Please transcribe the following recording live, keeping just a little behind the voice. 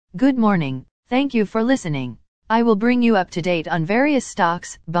Good morning. Thank you for listening. I will bring you up to date on various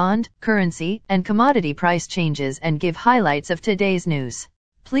stocks, bond, currency, and commodity price changes and give highlights of today's news.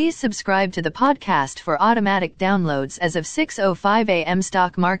 Please subscribe to the podcast for automatic downloads. As of 6:05 a.m.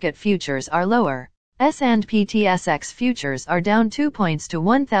 stock market futures are lower. S&P TSX futures are down 2 points to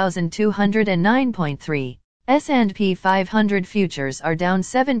 1,209.3. S&P 500 futures are down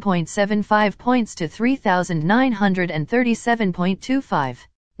 7.75 points to 3,937.25.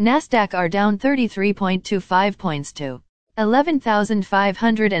 Nasdaq are down 33.25 points to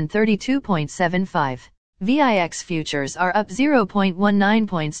 11,532.75. VIX futures are up 0.19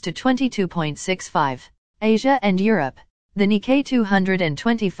 points to 22.65. Asia and Europe. The Nikkei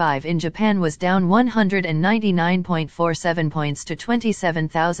 225 in Japan was down 199.47 points to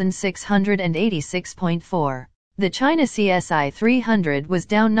 27,686.4. The China CSI 300 was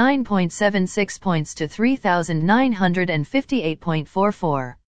down 9.76 points to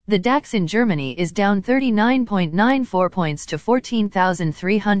 3,958.44. The DAX in Germany is down 39.94 points to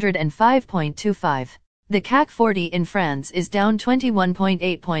 14,305.25. The CAC 40 in France is down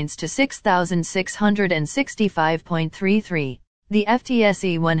 21.8 points to 6,665.33. The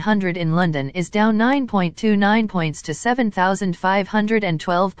FTSE 100 in London is down 9.29 points to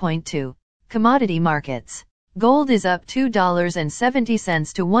 7,512.2. Commodity markets. Gold is up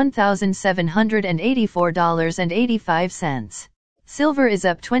 $2.70 to $1,784.85. Silver is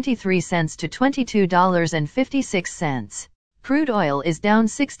up 23 cents to $22.56. Crude oil is down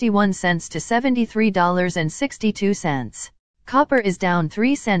 61 cents to $73.62. Copper is down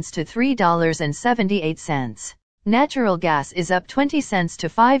 3 cents to $3.78. Natural gas is up 20 cents to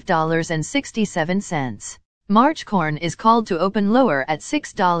 $5.67. March corn is called to open lower at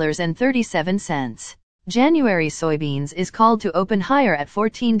 $6.37. January soybeans is called to open higher at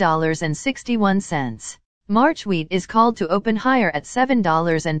 $14.61. March wheat is called to open higher at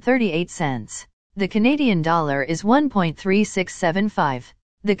 $7.38. The Canadian dollar is 1.3675.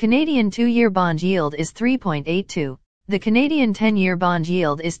 The Canadian 2-year bond yield is 3.82. The Canadian 10-year bond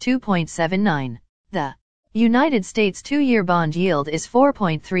yield is 2.79. The United States 2-year bond yield is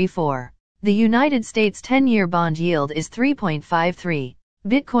 4.34. The United States 10-year bond yield is 3.53.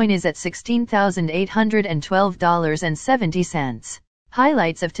 Bitcoin is at $16,812.70.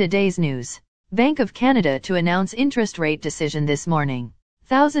 Highlights of today's news. Bank of Canada to announce interest rate decision this morning.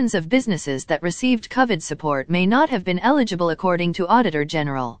 Thousands of businesses that received COVID support may not have been eligible according to Auditor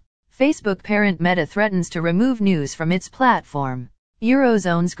General. Facebook parent Meta threatens to remove news from its platform.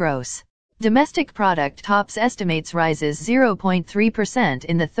 Eurozone's gross domestic product tops estimates rises 0.3%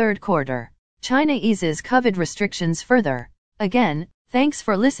 in the third quarter. China eases COVID restrictions further. Again, thanks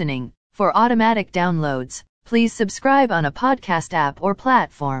for listening. For automatic downloads, please subscribe on a podcast app or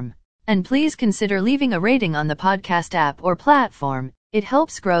platform. And please consider leaving a rating on the podcast app or platform. It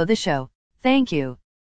helps grow the show. Thank you.